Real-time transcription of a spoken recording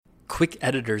quick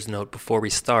editor's note before we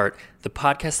start. The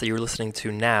podcast that you're listening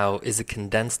to now is a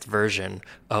condensed version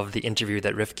of the interview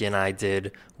that Rifki and I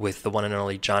did with the one and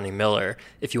only Johnny Miller.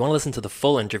 If you want to listen to the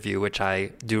full interview, which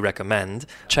I do recommend,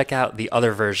 check out the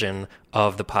other version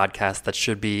of the podcast that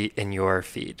should be in your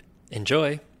feed.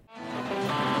 Enjoy.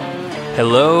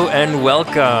 Hello and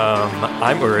welcome.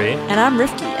 I'm Uri. And I'm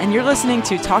Rifki, and you're listening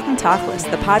to Talking Tachlis,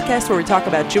 the podcast where we talk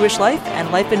about Jewish life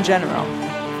and life in general.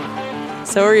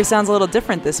 So Uri sounds a little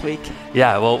different this week.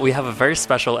 Yeah, well, we have a very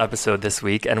special episode this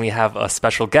week, and we have a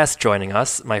special guest joining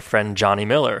us, my friend Johnny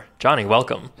Miller. Johnny,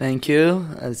 welcome. Thank you.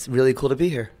 It's really cool to be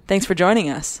here. Thanks for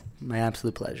joining us. My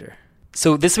absolute pleasure.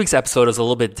 So this week's episode is a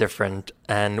little bit different,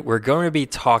 and we're going to be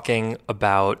talking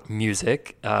about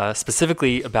music,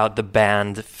 specifically about the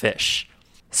band Phish,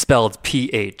 spelled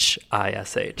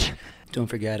P-H-I-S-H. Don't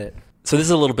forget it. So this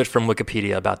is a little bit from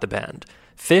Wikipedia about the band.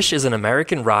 Phish is an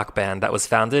American rock band that was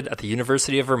founded at the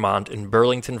University of Vermont in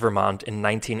Burlington, Vermont in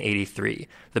 1983.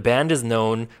 The band is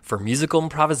known for musical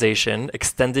improvisation,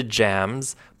 extended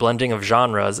jams, blending of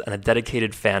genres, and a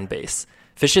dedicated fan base.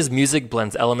 Phish's music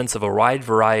blends elements of a wide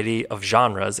variety of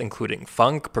genres, including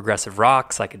funk, progressive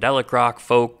rock, psychedelic rock,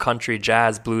 folk, country,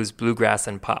 jazz, blues, bluegrass,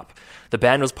 and pop. The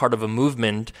band was part of a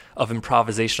movement of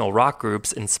improvisational rock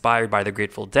groups inspired by the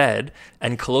Grateful Dead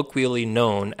and colloquially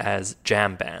known as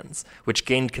jam bands, which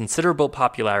gained considerable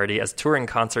popularity as touring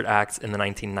concert acts in the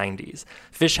 1990s.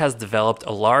 Phish has developed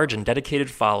a large and dedicated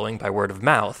following by word of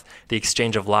mouth, the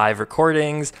exchange of live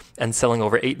recordings, and selling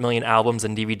over 8 million albums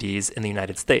and DVDs in the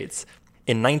United States.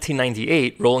 In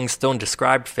 1998, Rolling Stone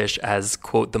described Phish as,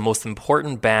 quote, the most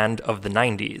important band of the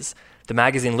 90s. The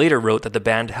magazine later wrote that the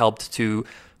band helped to,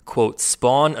 quote,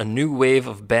 spawn a new wave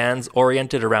of bands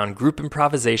oriented around group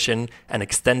improvisation and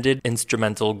extended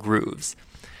instrumental grooves.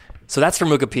 So that's from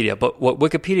Wikipedia, but what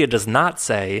Wikipedia does not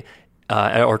say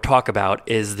or talk about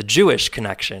is the Jewish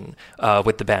connection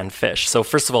with the band Phish. So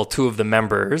first of all, 2 of the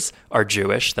members are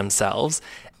Jewish themselves,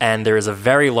 and there is a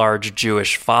very large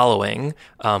Jewish following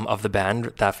of the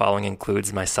band. That following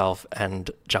includes myself and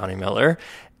Johnny Miller.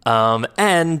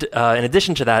 And in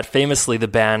addition to that, famously, the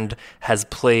band has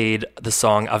played the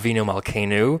song Avinu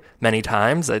Malkeinu many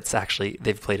times.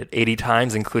 They've played it 80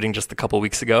 times, including just a couple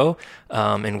weeks ago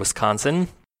in Wisconsin,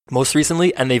 most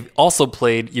recently. And they've also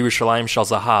played Yerushalayim Shel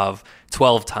Zahav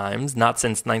 12 times, not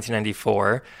since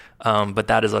 1994. But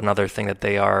that is another thing that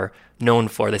they are known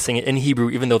for. They sing it in Hebrew,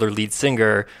 even though their lead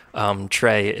singer,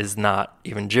 Trey, is not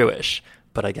even Jewish.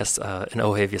 But I guess an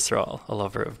Ohev Yisrael, a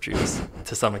lover of Jews,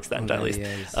 to some extent at least.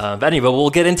 But anyway,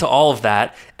 we'll get into all of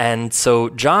that. And so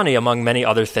Johnny, among many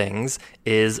other things,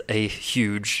 is a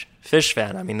huge Phish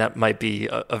fan. I mean, that might be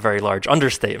a very large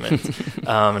understatement.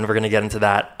 And we're going to get into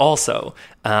that also.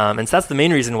 And so that's the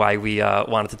main reason why we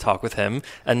wanted to talk with him.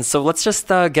 And so let's just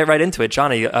get right into it.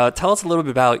 Johnny, tell us a little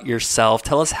bit about yourself.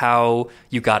 Tell us how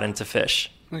you got into Phish.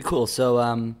 Cool. So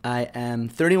I am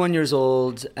 31 years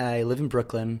old. I live in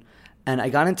Brooklyn. And I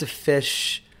got into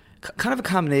Phish, kind of a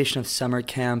combination of summer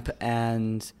camp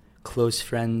and close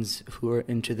friends who were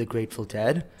into the Grateful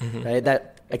Dead, right?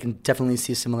 That I can definitely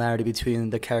see a similarity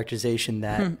between the characterization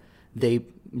that they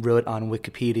wrote on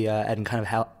Wikipedia and kind of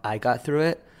how I got through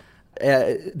it.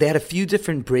 They had a few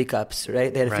different breakups,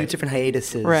 right? They had a few different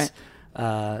hiatuses, right.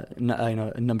 A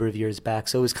number of years back.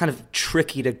 So it was kind of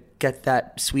tricky to get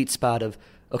that sweet spot of,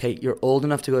 okay, you're old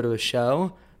enough to go to a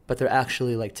show, but they're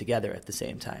actually like together at the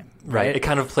same time. Right. It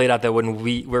kind of played out that when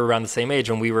we were around the same age,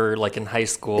 when we were like in high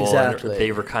school, exactly.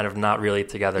 They were kind of not really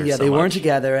together. Yeah, so they much. weren't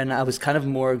together, and I was kind of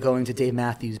more going to Dave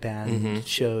Matthews Band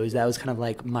shows. That was kind of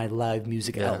like my live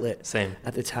music outlet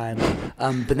at the time.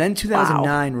 But then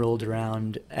 2009 rolled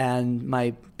around, and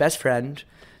my best friend,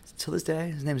 till this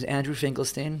day, his name is Andrew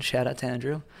Finkelstein. Shout out to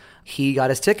Andrew. He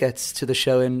got us tickets to the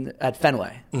show at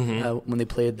Fenway when they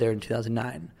played there in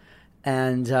 2009.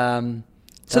 And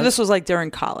so this was like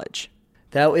during college.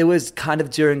 It was kind of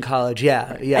during college,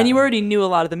 yeah. And you already knew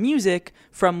a lot of the music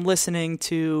from listening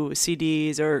to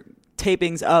CDs or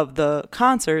tapings of the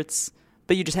concerts,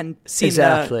 but you just hadn't seen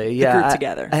the group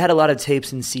together. I had a lot of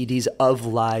tapes and CDs of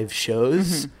live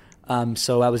shows,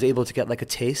 so I was able to get like a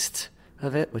taste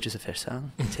of it, which is a Phish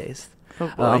song, Taste.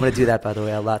 I'm going to do that, by the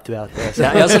way, a lot throughout this.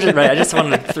 I just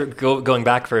wanted to going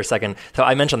back for a second. So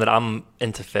I mentioned that I'm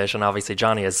into fish, and obviously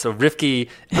Johnny is. So Rivki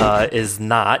is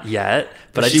not yet,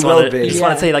 but I She just will want be.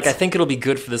 to say, like, I think it'll be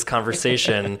good for this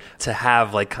conversation to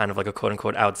have like kind of like a quote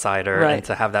unquote outsider and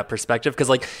to have that perspective, because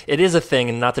like it is a thing,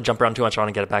 and not to jump around too much, I want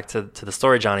to get it back to the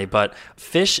story, Johnny, but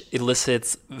fish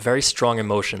elicits very strong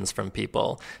emotions from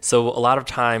people. So a lot of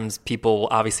times people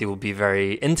obviously will be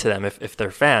very into them if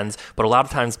they're fans, but a lot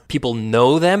of times people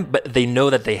know them, but they know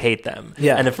that they hate them.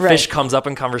 Yeah. And if fish comes up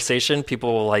in conversation,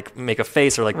 people will like make a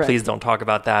face or like, please don't talk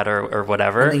about that or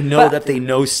whatever. And they know that they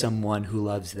know someone who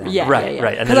loves them. Yeah,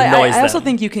 Right. And it annoys I them. also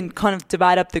think you can kind of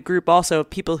divide up the group also of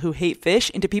people who hate fish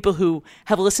into people who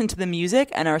have listened to the music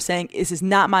and are saying, this is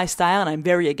not my style and I'm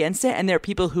very against it. And there are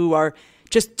people who are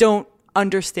just don't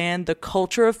understand the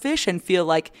culture of fish and feel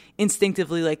like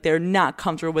instinctively like they're not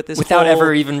comfortable with this without whole,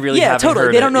 ever even really having totally.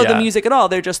 heard They don't know it. the music at all.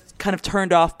 They're just kind of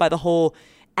turned off by the whole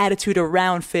attitude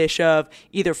around fish of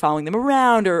either following them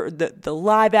around or the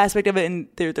live aspect of it, and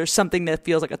there's something that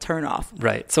feels like a turn off.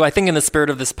 Right. So I think in the spirit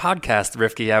of this podcast,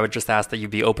 Rivki, I would just ask that you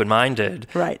be open-minded.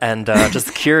 Right. And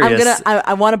just curious.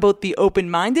 I want to both be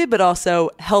open-minded, but also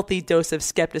healthy dose of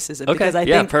skepticism. Okay. Because I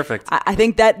yeah, think, perfect. I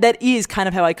think that is kind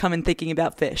of how I come in thinking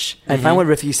about fish. I find what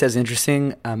Rivki says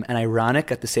interesting and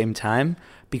ironic at the same time,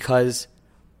 because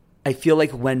I feel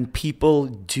like when people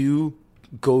do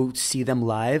go see them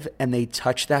live and they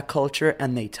touch that culture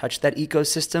and they touch that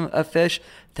ecosystem of fish,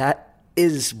 that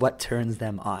is what turns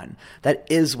them on. That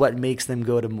is what makes them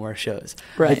go to more shows.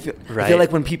 Right. I feel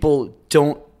like when people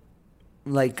don't,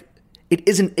 like, it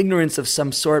is an ignorance of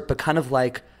some sort, but kind of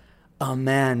like, oh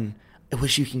man, I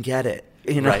wish you can get it.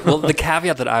 You know? Right. Well, the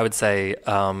caveat that I would say,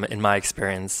 in my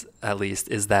experience at least,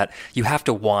 is that you have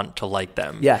to want to like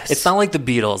them. Yes. It's not like the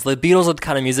Beatles. The Beatles are the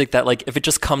kind of music that, like, if it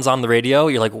just comes on the radio,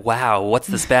 you're like, wow, what's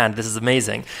this band? This is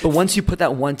amazing. But once you put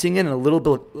that wanting in and a little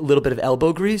bit of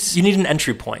elbow grease, You need an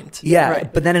entry point. yeah,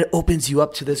 Right. but then it opens you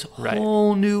up to this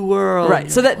whole new world. Right.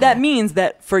 So that means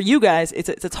that for you guys, it's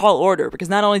a tall order, because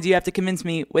not only do you have to convince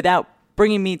me without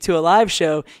bringing me to a live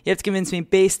show, you have to convince me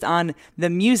based on the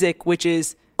music, which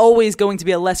is always going to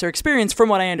be a lesser experience from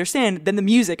what I understand than the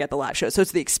music at the live show. So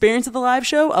it's the experience of the live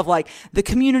show of like the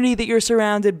community that you're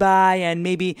surrounded by, and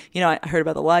maybe, I heard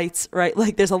about the lights, right?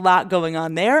 Like there's a lot going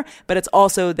on there, but it's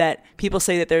also that people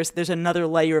say that there's another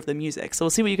layer of the music. So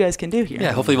we'll see what you guys can do here.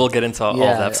 Yeah, hopefully we'll get into all of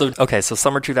that. So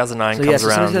summer 2009 comes around.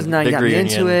 Summer 2009 big got reunion.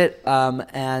 me into it,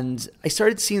 and I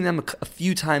started seeing them a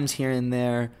few times here and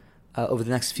there over the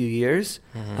next few years.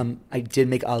 I did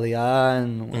make Aliyah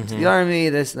and went to the army,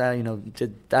 this, that,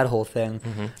 did that whole thing.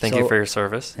 Thank you for your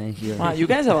service. Thank you. Wow, you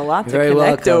guys have a lot to Very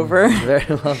connect welcome. over.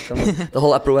 Very welcome. The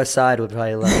whole Upper West Side would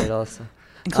probably love it also.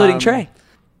 Including Trey.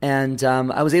 And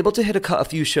I was able to hit a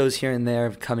few shows here and there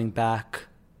coming back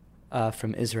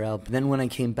from Israel. But then when I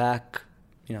came back,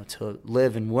 to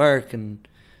live and work and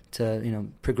to,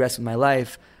 progress with my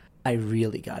life, I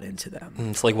really got into them.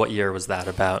 It's like, what year was that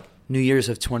about? New Year's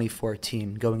of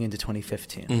 2014, going into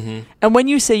 2015. And when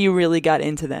you say you really got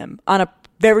into them, on a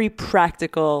very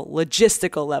practical,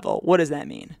 logistical level, what does that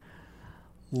mean?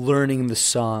 Learning the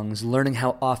songs, learning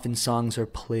how often songs are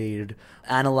played,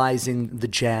 analyzing the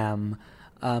jam,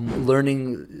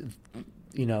 learning,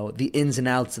 the ins and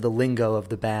outs of the lingo of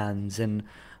the bands and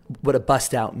what a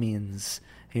bust out means.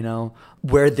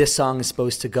 Where this song is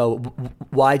supposed to go.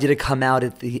 Why did it come out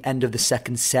at the end of the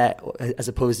second set as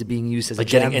opposed to being used as like a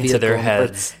jam getting into their vehicle?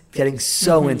 heads. Getting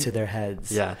so into their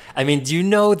heads. Yeah. I mean, do you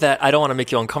know that, I don't want to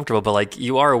make you uncomfortable, but like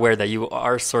you are aware that you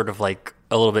are sort of like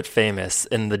a little bit famous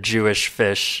in the Jewish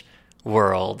fish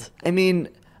world. I mean,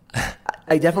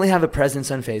 I definitely have a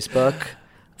presence on Facebook.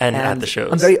 And at the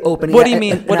shows. I'm very open. What do you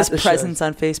mean? What does at the presence shows.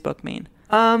 on Facebook mean?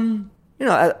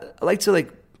 I like to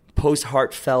post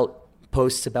heartfelt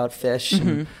posts about fish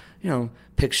and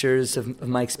pictures of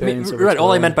my experience. Right.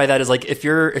 All I meant by that is like if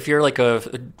you're like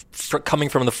coming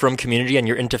from the Frum community and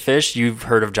you're into fish, you've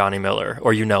heard of Johnny Miller,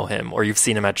 or you know him, or you've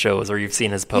seen him at shows, or you've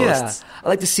seen his posts. Yeah, I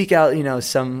like to seek out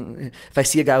some. If I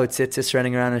see a guy with tzitzis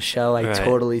running around a show, I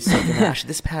totally seek him. Actually,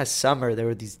 this past summer there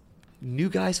were these new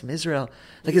guys from Israel,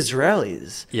 like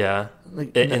Israelis. Yeah.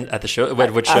 At the show?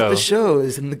 Which show? At the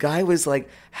shows. And the guy was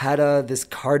had this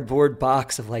cardboard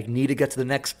box of need to get to the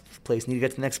next place.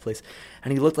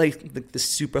 And he looked like the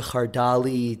super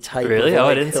Hardali type. Really? Of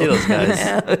I didn't see those guys.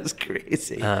 Yeah, it was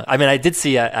crazy. I did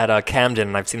see at Camden,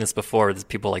 and I've seen this before, there's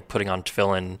people putting on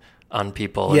tefillin on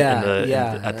people at the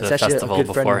it's actually festival a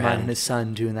good friend of mine beforehand. and his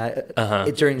son doing that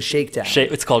during Shakedown.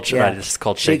 It's called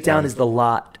Shakedown. Shakedown is the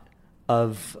lot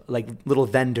of little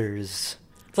vendors.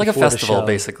 It's like a before the festival, show.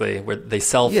 basically, where they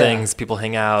sell things, people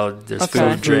hang out, there's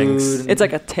Okay. food, drinks. It's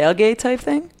like a tailgate type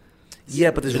thing?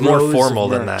 Yeah, but there's It's more rows of formal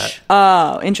than merch. that.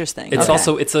 Oh, interesting. It's Okay.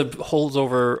 also, it's a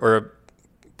holdover or a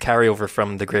carryover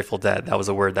from the Grateful Dead. That was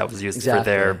a word that was used for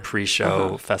their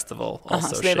pre-show festival.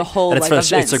 Also, So they have a whole, and it's, like,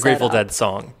 from, event it's a Grateful set up. Dead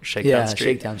song, Shakedown Yeah, Street.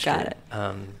 Shakedown Street. Got it.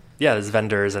 Yeah, there's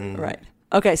vendors and Right.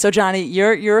 Okay, so Johnny,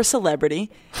 you're a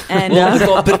celebrity, and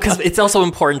well, but because it's also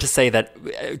important to say that,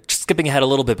 skipping ahead a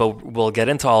little bit, but we'll get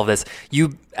into all of this.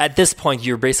 You, at this point,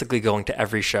 you're basically going to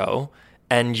every show,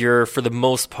 and you're, for the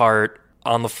most part,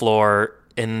 on the floor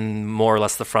in more or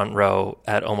less the front row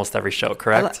at almost every show,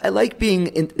 correct? I like being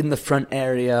in the front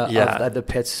area of the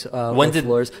pits or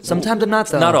floors. Sometimes I'm not,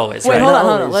 though. Not always. Wait, right?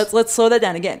 hold on. Let's slow that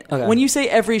down again. Okay. When you say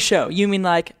every show, you mean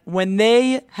like when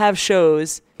they have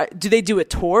shows, do they do a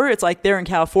tour? It's like they're in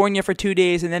California for 2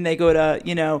 days and then they go to,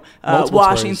 Multiple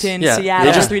Washington, tours. Yeah. Seattle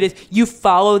Yeah. for 3 days. You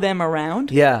follow them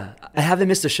around? Yeah. I haven't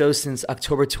missed a show since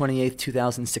October 28th,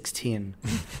 2016.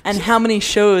 And how many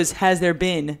shows has there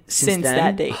been since then,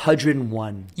 that date?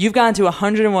 101. You've gone to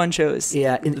 101 shows.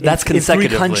 Yeah. That's in 3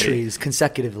 consecutively. countries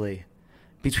consecutively.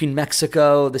 Between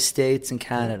Mexico, the States, and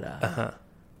Canada.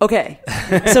 Okay,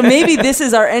 so maybe this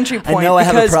is our entry point. I know I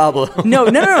have a because- problem. No,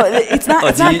 it's not.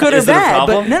 It's do not you- good or is it a bad.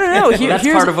 But problem? no. That's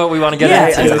here's part of what we want to get yeah,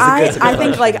 into. because It's a good I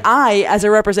think like as a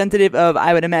representative of,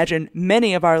 I would imagine,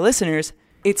 many of our listeners,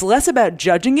 it's less about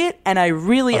judging it, and I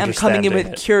really am coming in with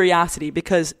Understanding it. curiosity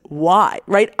because why,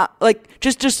 right? Like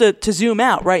just to zoom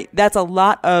out, right? That's a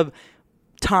lot of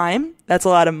time. That's a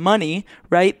lot of money,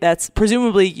 right? That's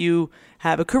presumably you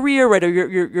have a career, right? Or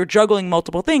you're juggling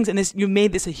multiple things, and you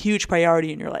made this a huge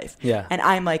priority in your life. Yeah. And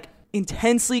I'm like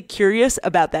intensely curious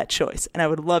about that choice, and I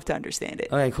would love to understand it.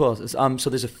 Okay, cool. So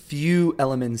there's a few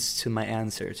elements to my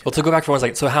answer. Well, to go back for 1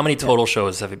 second, so how many total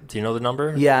shows have you, do you know the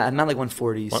number? Yeah, I'm at like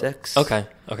 146. Okay.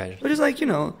 Which is like,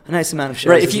 a nice amount of shows.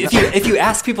 Right. If you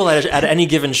ask people at any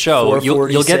given show,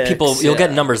 you'll get 446, you'll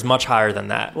get numbers much higher than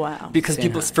that. Wow. Because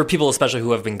for people especially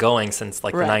who have been going since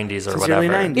like Right. the 90s or Since the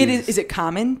whatever. early 90s. Is it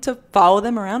common to follow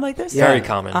them around like this? Yeah. Very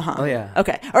common. Oh, yeah.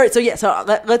 Okay. All right. So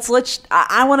let's.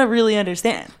 I want to really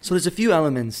understand. So there's a few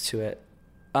elements to it.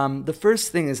 The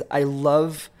first thing is I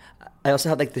also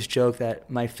have like this joke that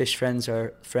my fish friends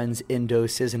are friends in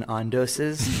doses and on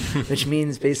doses, which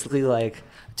means basically like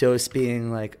dose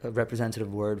being like a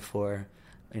representative word for,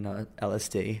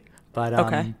 LSD. But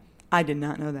Okay. I did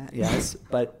not know that. yes,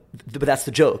 but that's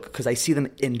the joke because I see them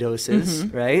in doses,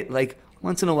 right? Like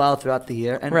once in a while throughout the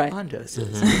year and Right. on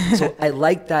doses. So I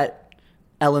like that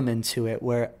element to it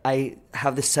where I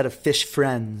have this set of fish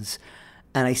friends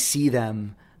and I see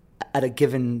them at a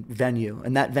given venue,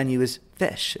 and that venue is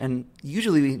Fish. And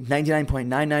usually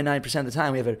 99.999% of the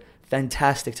time we have a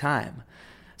fantastic time.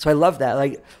 So I love that.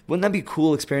 Like, wouldn't that be a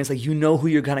cool experience? Like, who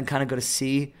you're gonna kind of go to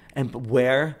see and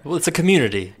where. Well, it's a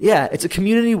community. Yeah, it's a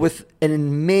community with an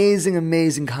amazing,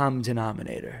 amazing common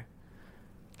denominator.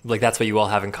 Like that's what you all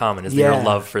have in common is Yeah. your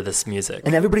love for this music.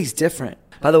 And everybody's different.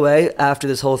 By the way, after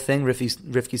this whole thing, Rifki's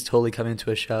totally coming to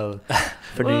a show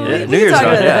for New Well, Year's. Yeah, we New can Year's talk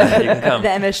run, about yeah, you can come. The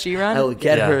MSG run. I will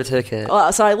get Yeah. her a ticket.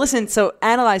 Well, so I listened. So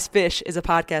Analyze Fish is a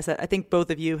podcast that I think both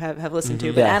of you have listened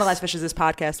to. But Yes. Analyze Fish is this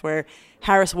podcast where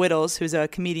Harris Whittles, who's a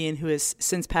comedian who has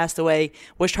since passed away,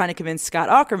 was trying to convince Scott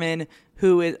Aukerman,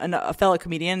 who is a fellow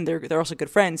comedian, they're also good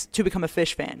friends, to become a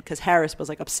Fish fan because Harris was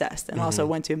like obsessed and also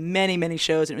went to many, many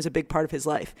shows and it was a big part of his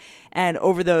life. And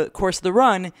over the course of the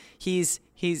run, he's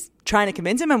trying to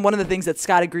convince him. And one of the things that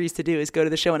Scott agrees to do is go to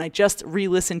the show. And I just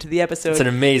re-listened to the episode. It's an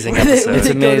amazing where they- episode. where It's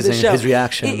they go to the amazing, show. his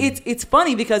reaction. It's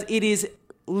funny because it is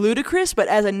ludicrous, but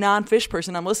as a non-Fish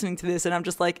person, I'm listening to this and I'm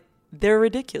just like, they're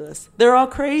ridiculous. They're all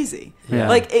crazy. Yeah.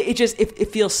 Like it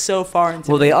feels so far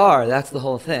into Well, they are. That's the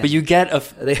whole thing. But you get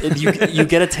They- you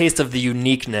get a taste of the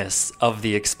uniqueness of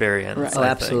the experience. Right. Oh, I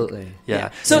think. absolutely.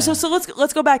 Yeah. So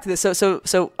let's go back to this.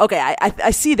 So okay,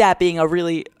 I see that being a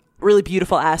really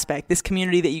beautiful aspect, this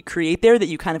community that you create there that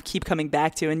you kind of keep coming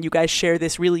back to, and you guys share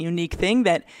this really unique thing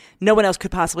that no one else could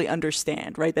possibly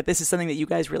understand, right? That this is something that you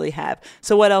guys really have.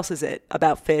 So what else is it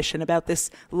about Fish and about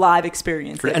this live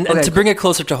experience? And Okay. to bring it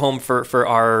closer to home for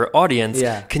our audience,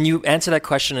 Yeah. can you answer that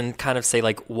question and kind of say,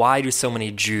 like, why do so many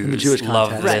In the Jews Jewish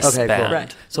love context. this Okay, band? cool.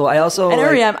 Right. So I also and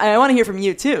like, Uri, I want to hear from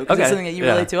you too, because Okay. it's something that you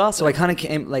Yeah. relate to also. so I kind of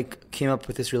came up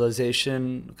with this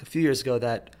realization a few years ago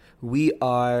that we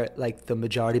are like the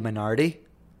majority minority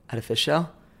at a Fish show.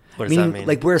 What does that mean?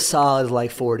 Like we're solid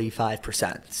like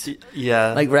 45%.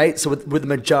 Yeah. Like right, so we're the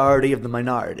majority of the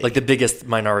minority. Like the biggest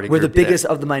minority we're the group there. biggest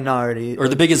of the minority, or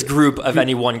the biggest group of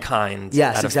any one kind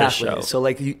Yes, at a exactly. Fish show. So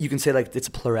like you can say like it's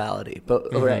a plurality,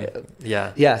 but right,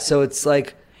 Yeah. yeah. So it's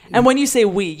like And when you say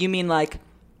we, you mean like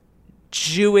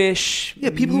Jewish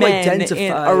people who men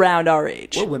identify- around our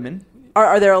age? or women.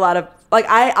 Are there a lot of, like,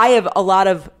 I have a lot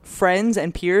of friends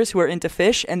and peers who are into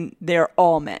Fish, and they're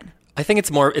all men. I think it's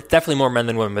definitely more men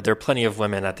than women, but there are plenty of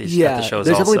women at the shows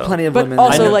there's also. definitely plenty of But women.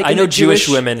 also, like, I in know the Jewish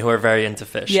Jewish- women who are very into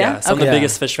fish. Yeah? Some of Okay. the Yeah.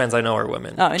 biggest fish fans I know are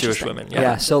women. Oh, Jewish interesting. women. yeah.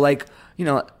 Yeah. So like,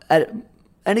 at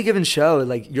any given show,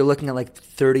 like you're looking at like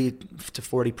 30 to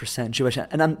 40% Jewish,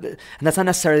 and that's not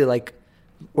necessarily like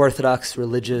Orthodox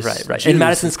religious. Right. Jews. In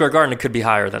Madison Square Garden, it could be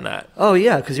higher than that. Oh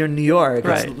yeah, because you're in New York.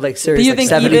 Right. It's like seriously, you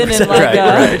think like even in, 70% like,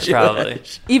 right, Jewish. probably.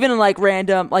 Even in like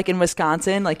random, like in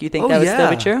Wisconsin, like you think that would still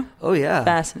be true? Oh yeah.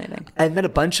 Fascinating. I met a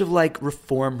bunch of like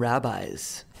Reform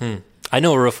rabbis. I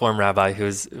know a Reform rabbi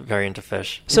who's very into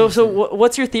fish. So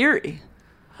what's your theory?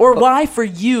 Or why for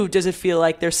you does it feel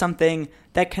like there's something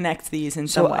that connects these in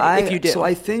some way, if you do? So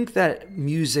I think that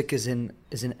music is an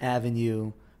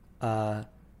avenue,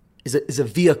 is a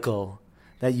vehicle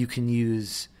that you can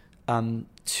use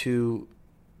to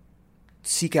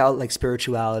seek out like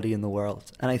spirituality in the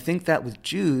world. And I think that with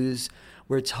Jews,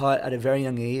 we're taught at a very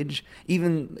young age,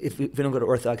 even if we don't go to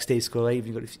Orthodox day school, right?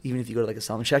 Even if you go to like a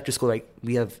Salman Schechter school, like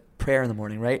we have prayer in the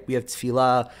morning, right? We have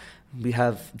tefillah, we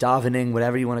have davening,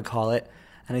 whatever you want to call it.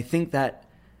 And I think that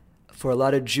for a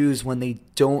lot of Jews, when they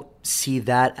don't see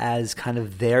that as kind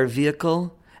of their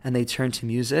vehicle and they turn to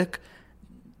music,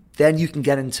 then you can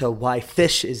get into why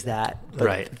Fish is that. Like,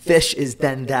 Right. Fish is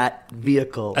then that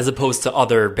vehicle. As opposed to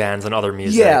other bands and other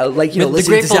music. Yeah, like, the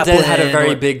listening to Grateful Dead had a Zeppelin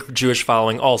very or- big Jewish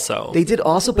following also. They did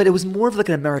also, but it was more of like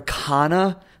an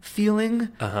Americana feeling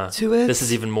to it. This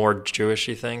is even more Jewish,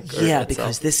 you think? or Yeah, itself?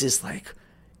 because this is like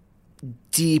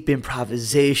deep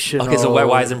improvisational. Okay, so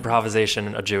why is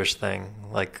improvisation a Jewish thing?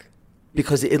 Like,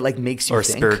 Because it like makes you or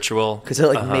think. spiritual? Because it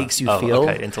like makes you Oh, feel.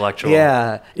 okay, intellectual.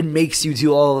 Yeah, it makes you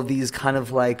do all of these kind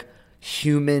of like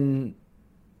human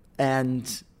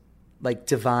and like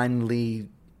divinely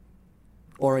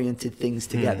oriented things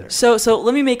together. So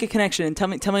let me make a connection and tell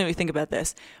me what you think about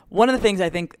this. One of the things I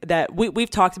think that we've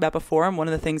talked about before, and one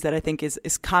of the things that I think is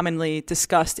commonly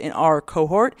discussed in our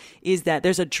cohort, is that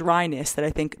there's a dryness that I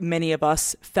think many of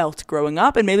us felt growing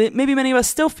up, and maybe many of us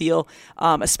still feel,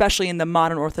 especially in the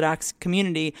modern Orthodox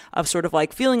community, of sort of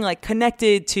like feeling like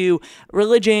connected to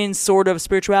religion, sort of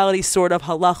spirituality, sort of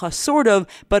halacha, sort of,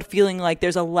 but feeling like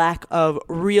there's a lack of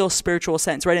real spiritual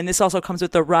sense, right? And this also comes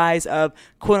with the rise of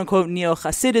quote unquote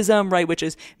neo-Hasidism, right? Which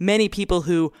is many people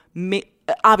who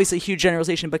obviously huge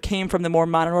generalization, but came from the more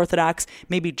modern Orthodox,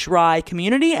 maybe dry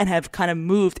community and have kind of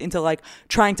moved into like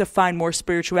trying to find more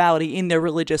spirituality in their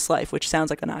religious life, which sounds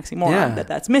like an oxymoron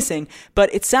that's missing.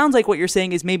 But it sounds like what you're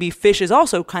saying is maybe Fish is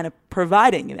also kind of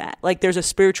providing that. Like there's a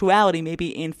spirituality maybe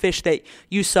in Fish that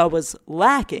you saw was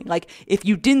lacking. Like if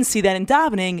you didn't see that in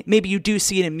davening, maybe you do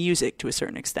see it in music to a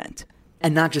certain extent.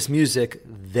 And not just music,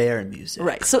 their music.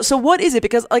 Right. So what is it?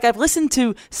 Because like I've listened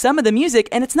to some of the music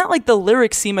and it's not like the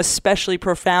lyrics seem especially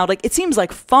profound. Like it seems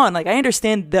like fun. Like I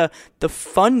understand the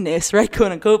funness, right,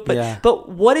 quote unquote. But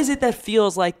what is it that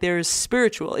feels like there's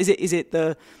spiritual? Is it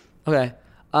the Okay.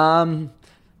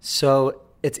 So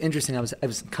it's interesting. I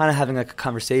was kind of having like a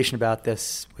conversation about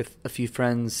this with a few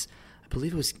friends. I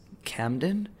believe it was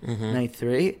Camden,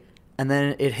 93. And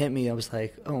then it hit me. I was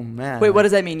like, "Oh man!" Wait, what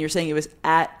does that mean? You're saying it was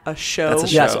at a show? That's a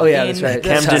show. Yes. Oh yeah, in that's right. the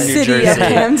Camden, New city Jersey. of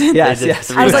Camden. Yes.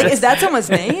 I was like, is that someone's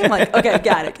name? Like, okay,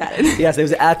 got it. Yes, it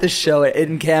was at the show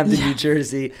in Camden, New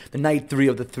Jersey, the night 3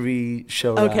 of the 3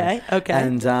 show. Okay.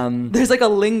 And There's like a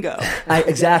lingo.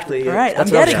 exactly. All right,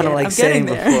 That's I'm what I was getting kind of it. like I'm saying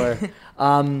getting there.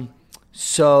 before.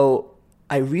 So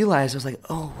I realized I was like,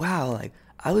 oh wow, like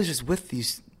I was just with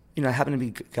these, I happen to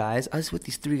be guys. I was with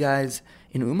these 3 guys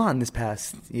in Uman this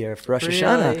past year for Rosh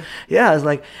Hashanah. Really? Yeah, I was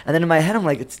like, and then in my head I'm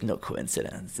like, it's no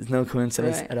coincidence. It's no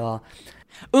coincidence Right. at all.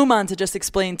 Uman, to just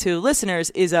explain to listeners,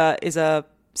 is a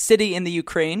city in the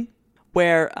Ukraine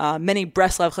where many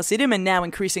Breslov Hasidim and now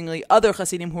increasingly other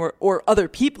Hasidim or other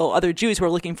people, other Jews who are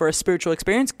looking for a spiritual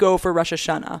experience, go for Rosh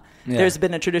Hashanah. Yeah. There's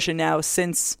been a tradition now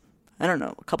since, I don't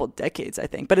know, a couple decades, I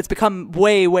think. But it's become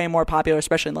way, way more popular,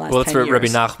 especially in the last 10 that's years. where Rabbi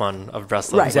Nachman of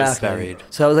Breslov Right. was Exactly. buried.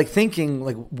 So I was like thinking,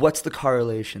 like, what's the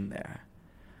correlation there?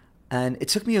 And it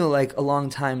took me like a long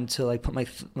time to like put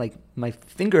my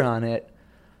finger on it.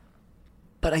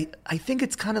 But I think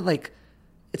it's kind of like,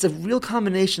 it's a real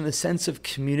combination of the sense of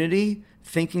community,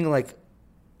 thinking like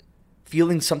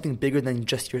feeling something bigger than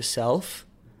just yourself,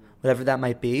 whatever that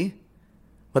might be,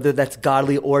 whether that's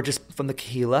godly or just from the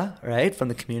kahila, right, from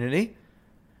the community.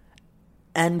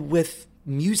 And with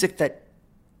music that,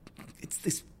 it's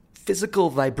this physical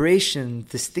vibration,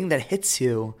 this thing that hits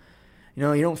you.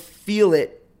 You don't feel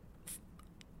it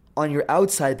on your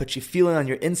outside, but you feel it on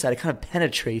your inside. It kind of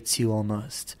penetrates you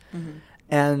almost. Mm-hmm.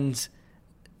 And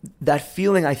that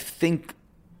feeling, I think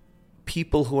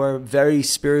people who are very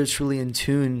spiritually in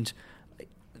tuned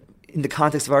in the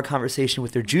context of our conversation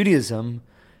with their Judaism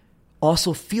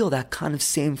also feel that kind of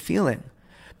same feeling.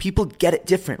 People get it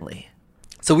differently.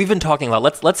 So we've been talking a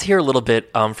lot. Let's hear a little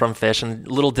bit from Fish. And a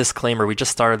little disclaimer, we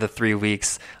just started the 3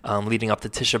 weeks leading up to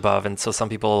Tisha B'Av, and so some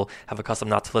people have a custom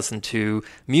not to listen to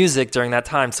music during that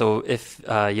time. So if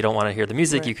you don't want to hear the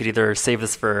music, you could either save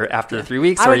this for after the 3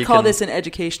 weeks, I or would you call can... this an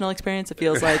educational experience. It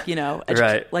feels like,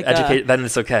 then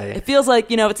it's okay. It feels like,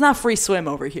 it's not free swim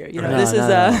over here. This is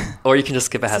or you can just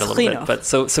skip ahead a little bit. But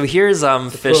so here's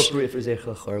Fish. Appropriate for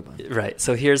Zeichel Chorban. Right.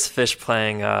 So here's Fish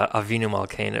playing Avinu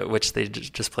Malkeinu, which they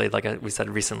just played, like we said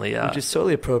recently. Which is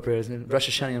totally appropriate, isn't it? Rosh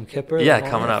Hashanah Yom Kippur. Yeah,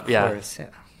 coming up. Of course, yeah.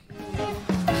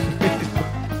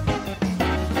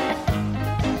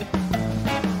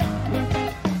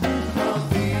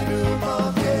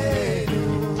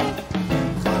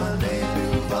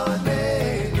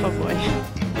 oh boy.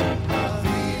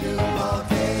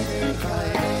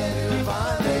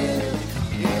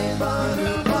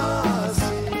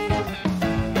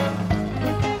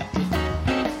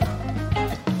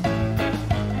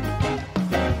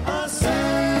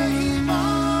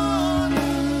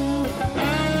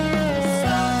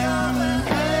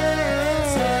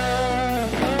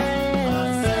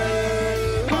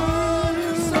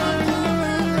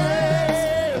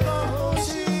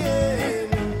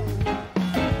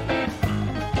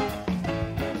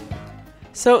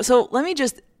 So let me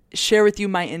just share with you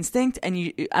my instinct,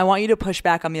 and I want you to push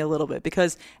back on me a little bit,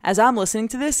 because as I'm listening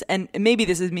to this, and maybe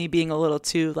this is me being a little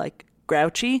too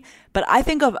grouchy, but I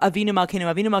think of Avinu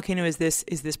Malkeinu. Avinu Malkeinu is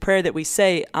this prayer that we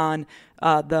say on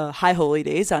the High Holy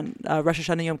Days, on Rosh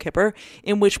Hashanah Yom Kippur,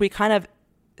 in which we kind of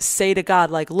say to God,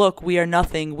 look, we are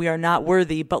nothing, we are not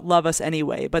worthy, but love us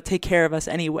anyway, but take care of us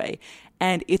anyway.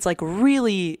 And it's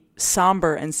really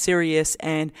somber and serious,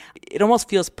 and it almost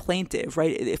feels plaintive,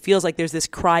 right? It feels like there's this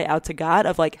cry out to God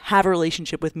of have a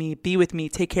relationship with me, be with me,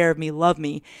 take care of me, love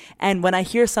me. And when I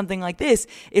hear something like this,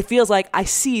 it feels like I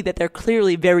see that they're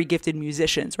clearly very gifted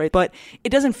musicians, right? But it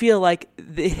doesn't feel like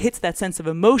it hits that sense of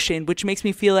emotion, which makes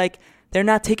me feel like they're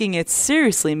not taking it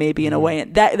seriously, maybe in a way.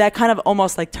 And that kind of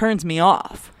almost turns me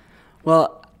off.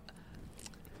 Well,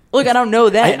 look, I don't know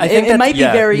that. I think it might be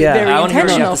very I want to hear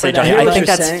what you have intentional to say, for them.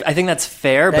 Johnny. I think that's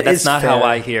fair, but that's not how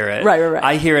I hear it. Right.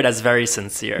 I hear it as very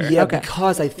sincere. Yeah, Okay.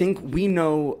 because I think we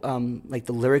know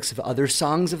the lyrics of other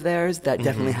songs of theirs that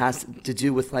definitely has to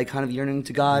do with kind of yearning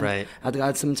to God, Right. out to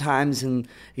God sometimes, and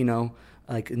in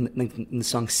the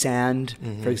song "Sand,"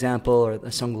 for example, or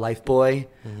the song "Life Boy,"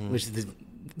 which is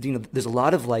there's a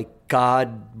lot of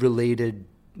God related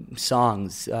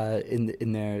songs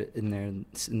in their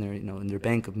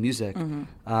bank of music.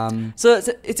 So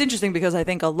it's interesting, because I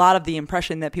think a lot of the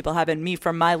impression that people have in me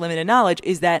from my limited knowledge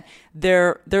is that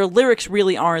their lyrics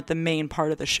really aren't the main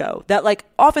part of the show. That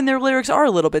often their lyrics are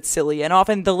a little bit silly, and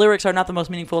often the lyrics are not the most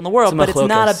meaningful in the world. But it's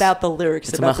not about the lyrics;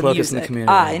 it's about the music. In the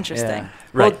community. Interesting. Yeah.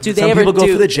 Well, Right. do they Some ever people go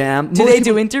for the jam. Do they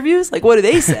do interviews? What do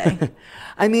they say?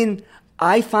 I mean,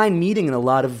 I find meaning in a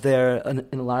lot of their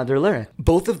lyrics.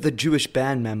 Both of the Jewish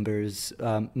band members,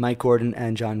 Mike Gordon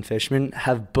and John Fishman,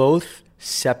 have both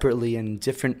separately in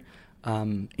different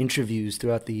interviews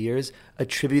throughout the years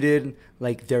attributed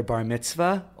their bar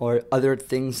mitzvah or other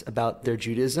things about their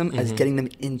Judaism as getting them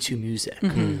into music.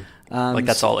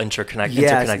 That's all interconnected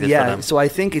Yeah. for them. So I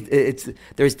think it's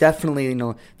there's definitely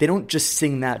they don't just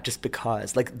sing that just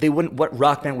because they wouldn't. What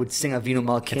rock band would sing Avinu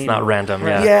Malkeinu? It's not random.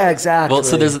 Yeah. Yeah, exactly. Well,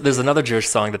 so there's another Jewish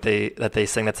song that they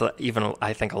sing that's even,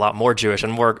 I think, a lot more Jewish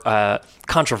and more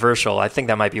controversial. I think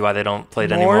that might be why they don't play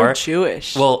it anymore. More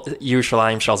Jewish. Well,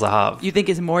 Yerushalayim Shel Zahav. You think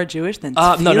it's more Jewish than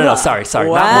No. Sorry.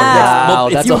 Wow. Not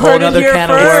more. That's You a whole heard it other here can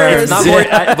of first. worms. It's not more.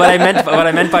 What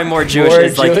I meant by more Jewish More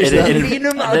is Jewish than No.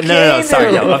 Avinu Malkeinu.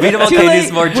 Sorry. No. Avinu Too Malkeinu late.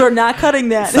 is more. We're not cutting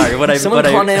that. Sorry. Someone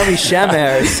call Naomi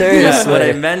Shemer. Seriously. What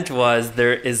I meant was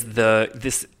there is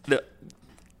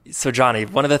So Johnny,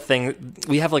 one of the things,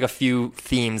 we have a few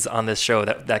themes on this show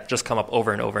that just come up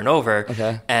over and over and over.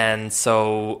 Okay. And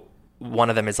so one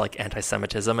of them is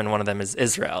anti-Semitism, and one of them is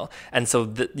Israel. And so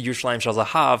the Yerushalayim Shel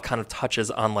Zahav kind of touches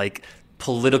on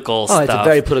political stuff. It's a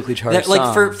very politically charged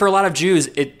song. For a lot of Jews,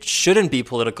 it shouldn't be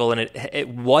political, and it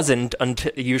wasn't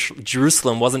until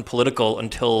Jerusalem wasn't political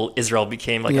until Israel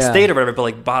became a state or whatever.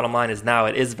 But bottom line is now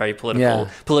it is very political,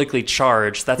 politically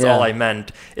charged. That's all I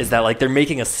meant, is that they're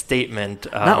making a statement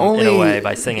Not only in a way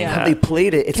by singing have that. they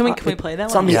played it. Can we play that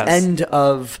It's one? on the Yes. end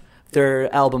of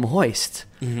their album Hoist.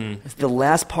 It's the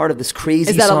last part of this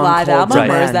crazy Is that a song live called album,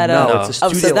 The or is that Man. a? No, it's a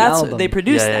studio so that's album. they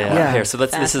produced that. one. Yeah. Here, so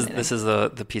this is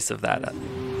Fascinating. the piece of that.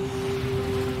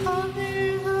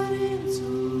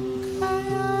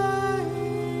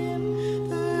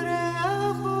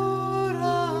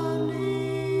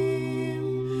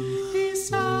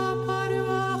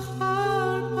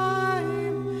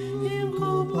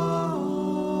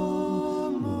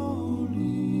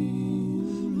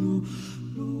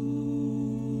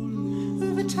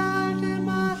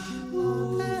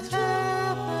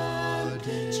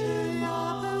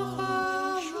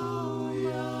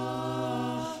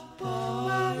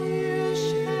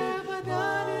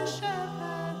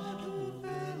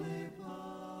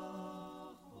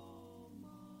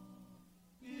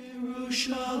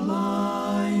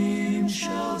 Yerushalayim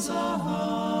shel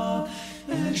zahav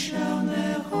eshel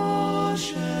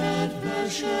nechoshet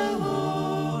v'shel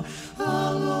or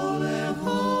alo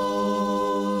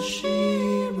lecho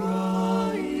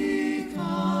shira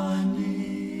ikani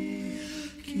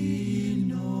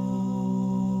kino.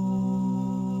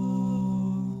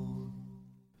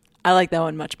 I like that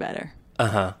one much better.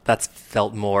 That's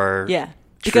felt more. Yeah.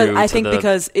 Because true I to think the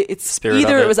because it's spirit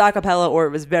either of it was a cappella or it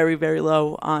was very, very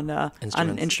low on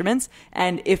instruments,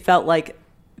 and it felt like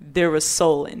there was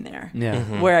soul in there. Yeah.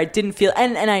 Where I didn't feel,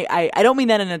 and I don't mean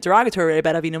that in a derogatory way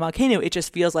about Avinu Malkeinu. It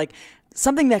just feels like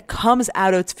something that comes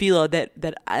out of tefillah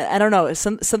that I don't know,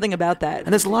 something about that.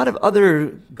 And there's a lot of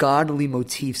other godly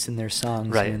motifs in their songs.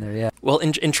 Right. Here and there, yeah. Well,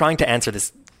 in trying to answer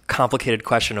this complicated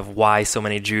question of why so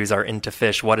many Jews are into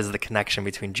fish, what is the connection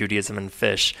between Judaism and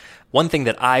fish? One thing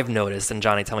that I've noticed, and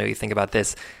Johnny, tell me what you think about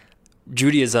this,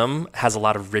 Judaism has a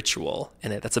lot of ritual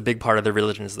in it. That's a big part of the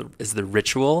religion is the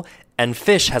ritual. And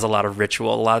fish has a lot of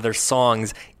ritual. A lot of their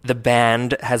songs, the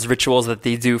band has rituals that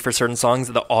they do for certain songs.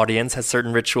 The audience has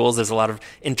certain rituals. There's a lot of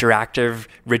interactive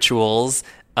rituals.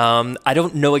 I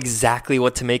don't know exactly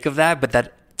what to make of that, but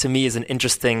that to me is an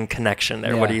interesting connection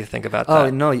there. Yeah. What do you think about that? Oh,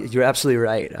 no, you're absolutely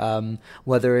right.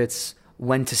 Whether it's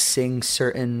when to sing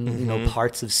certain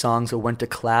parts of songs or when to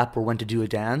clap or when to do a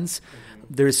dance,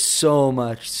 there's so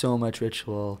much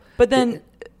ritual. But then,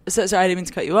 sorry, I didn't mean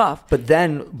to cut you off. But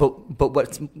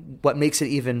what makes it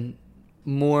even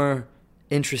more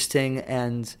interesting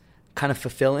and kind of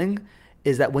fulfilling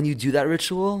is that when you do that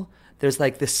ritual, there's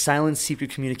like this silent secret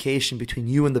communication between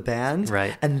you and the band,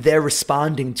 right? And they're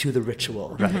responding to the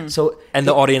ritual, right? Mm-hmm. So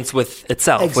the audience with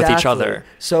itself, exactly. with each other.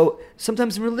 So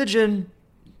sometimes in religion,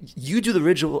 you do the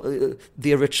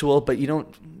ritual, but you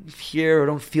don't hear or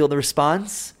don't feel the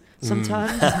response.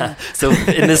 Sometimes. So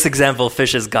in this example,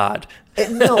 fish is God.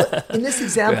 No, in this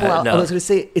example, Go ahead, no. I was going to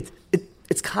say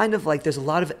it's kind of like there's a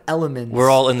lot of elements.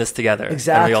 We're all in this together.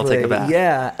 Exactly. And we all take a bath.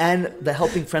 Yeah, and the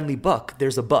Helping Friendly book.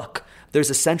 There's a book. There's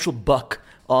a central book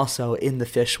also in the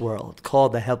fish world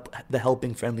called the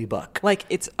Helping Friendly book. Like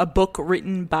it's a book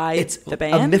written by the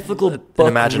band? A mythical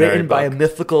book written by a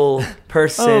mythical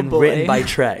person written by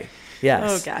Trey. Yes.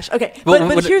 Oh gosh. Okay. Well,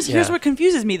 but here's yeah. what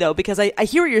confuses me though, because I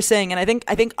hear what you're saying, and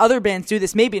I think other bands do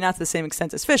this, maybe not to the same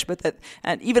extent as Fish, but that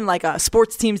and even like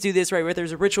sports teams do this, right? Where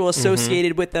there's a ritual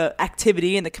associated with the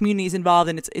activity and the community's involved,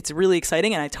 and it's really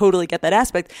exciting, and I totally get that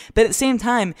aspect. But at the same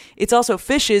time, it's also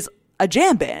Fish is a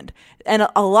jam band, and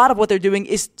a lot of what they're doing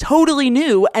is totally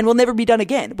new and will never be done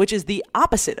again, which is the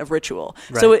opposite of ritual.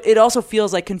 Right. So it also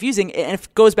feels like confusing, and it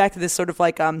goes back to this sort of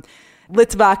like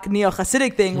Litvak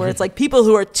neo-Hasidic thing where it's like people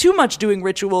who are too much doing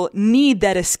ritual need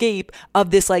that escape of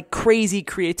this like crazy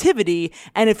creativity,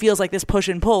 and it feels like this push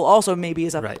and pull also maybe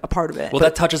is a part of it. Well,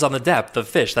 that touches on the depth of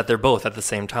Fish, that they're both at the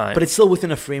same time. But it's still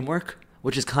within a framework,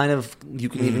 which is kind of, you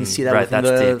can even see that within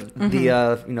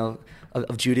the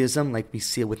of Judaism, like we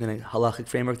see it within a halachic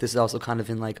framework. This is also kind of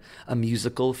in like a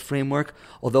musical framework,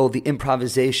 although the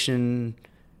improvisational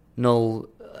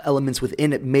elements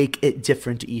within it make it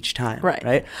different each time. Right.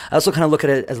 I also kind of look at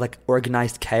it as like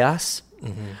organized chaos,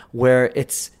 where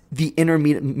it's the inner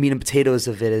meat and potatoes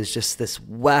of it is just this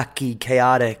wacky,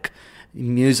 chaotic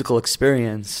musical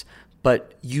experience,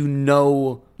 but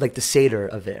like the Seder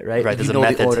of it, right? Right, there's you a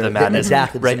method to the madness.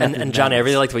 Exactly. Right, and Johnny, I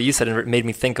really liked what you said, and it made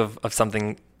me think of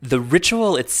something. The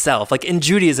ritual itself, like in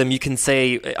Judaism, you can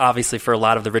say, obviously for a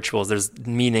lot of the rituals, there's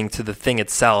meaning to the thing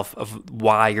itself of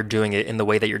why you're doing it in the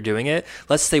way that you're doing it.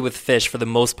 Let's say with Fish, for the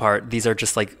most part, these are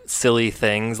just like silly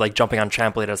things, like jumping on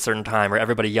trampoline at a certain time, or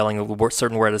everybody yelling a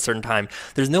certain word at a certain time.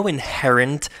 There's no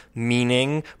inherent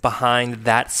meaning behind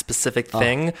that specific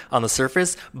thing on the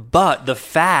surface, but the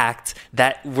fact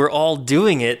that we're all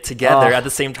doing it together at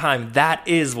the same time, that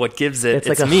is what gives it its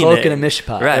like a meaning. chok and a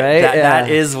mishpat, right? That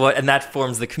is what, and that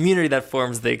forms the community, that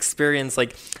forms the experience.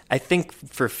 Like, I think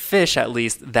for Fish, at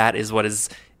least, that is what is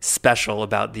special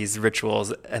about these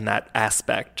rituals and that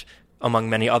aspect, among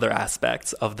many other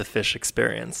aspects of the Fish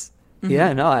experience.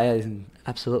 Yeah, no, I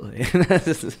absolutely.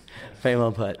 This is very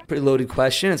well put. Pretty loaded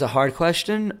question. It's a hard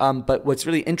question. But what's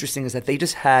really interesting is that they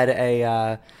just had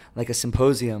a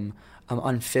symposium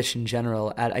on fish in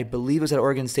general at, I believe it was at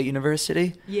Oregon State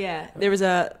University. Yeah, there was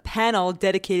a panel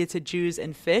dedicated to Jews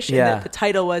and fish, and the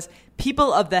title was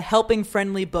People of the Helping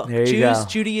Friendly Book, Jews,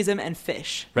 Judaism, and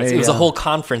Fish. Right, so it was a whole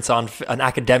conference an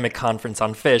academic conference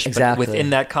on fish, exactly. But within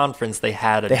that conference they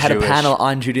had a panel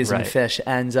on Judaism and fish,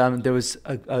 and there was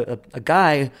a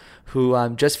guy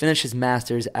who just finished his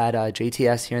master's at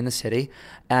JTS here in the city,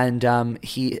 and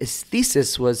his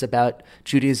thesis was about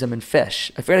Judaism and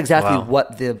fish. I forget exactly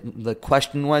what the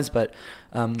question was, but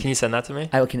Can you send that to me?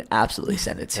 I can absolutely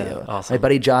send it to Yeah, you. awesome. My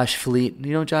buddy Josh Fleet.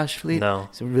 You know Josh Fleet? No.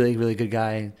 He's a really, really good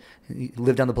guy. He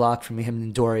lived down the block from me, him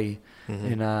and Dory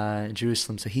Mm-hmm. in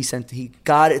Jerusalem. So he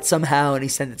got it somehow and he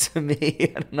sent it to me.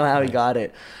 I don't know how he got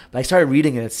it. But I started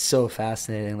reading it. It's so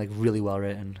fascinating, like really well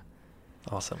written.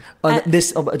 Awesome.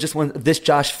 This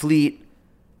Josh Fleet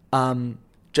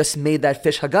just made that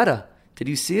fish Haggadah. Did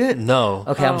you see it? No.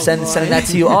 Okay, I'm Oh, sending boy. that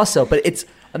to you also. But it's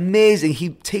amazing. He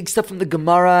takes stuff from the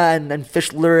Gemara and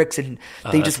fish lyrics, and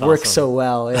they that's just work awesome. so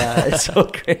well. Yeah, it's so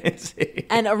crazy.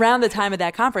 And around the time of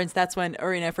that conference, that's when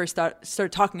Uri and I first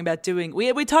started talking about doing.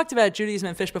 We talked about Judaism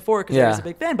and fish before because I was a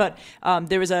big fan, but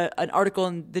there was an article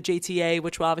in the JTA,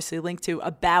 which we'll obviously link to,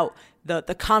 about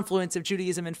the confluence of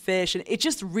Judaism and fish, and it's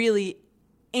just really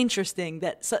interesting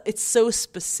that it's so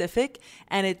specific,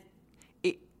 and it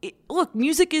look,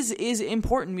 music is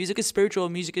important, music is spiritual,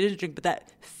 music is interesting, but that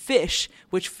fish,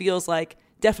 which feels like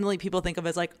definitely people think of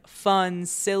as like fun,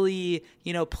 silly,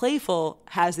 playful,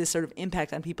 has this sort of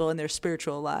impact on people in their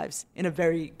spiritual lives in a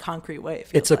very concrete way. It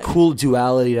feels It's a like. cool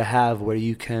duality to have where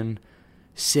you can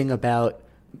sing about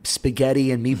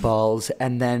spaghetti and meatballs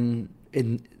and then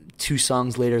in 2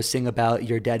 songs later sing about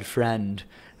your dead friend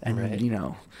and,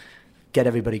 Right. get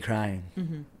everybody crying.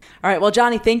 Mm-hmm. All right. Well,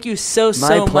 Johnny, thank you so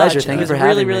My pleasure. much. Thank you It was for really,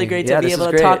 having really me. great Yeah, to be this able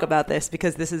was to great. talk about this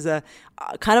because this is a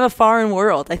kind of a foreign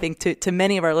world, I think, to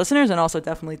many of our listeners and also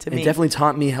definitely to It me. definitely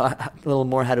taught me a little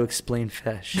more how to explain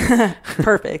fish.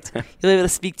 Perfect. You'll be able to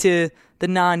speak to the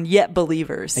non-yet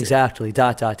believers. Exactly. ...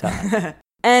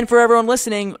 And for everyone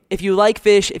listening, if you like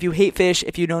fish, if you hate fish,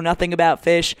 if you know nothing about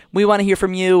fish, we want to hear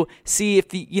from you. See if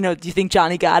do you think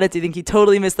Johnny got it? Do you think he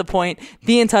totally missed the point?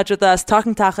 Be in touch with us,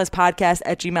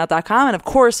 talkingtachlispodcast@gmail.com. And of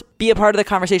course, be a part of the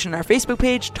conversation on our Facebook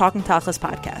page, Talking Tachlis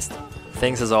Podcast.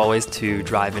 Thanks as always to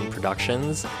Drive-In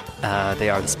Productions. They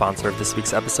are the sponsor of this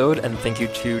week's episode. And thank you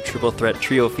to Triple Threat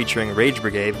Trio featuring Rage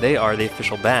Brigade. They are the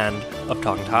official band of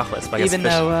Talking Tachlis. I guess Even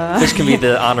though, Fish can be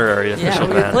the honorary official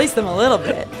we band. replaced them a little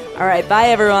bit. All right. Bye,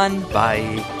 everyone.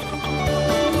 Bye.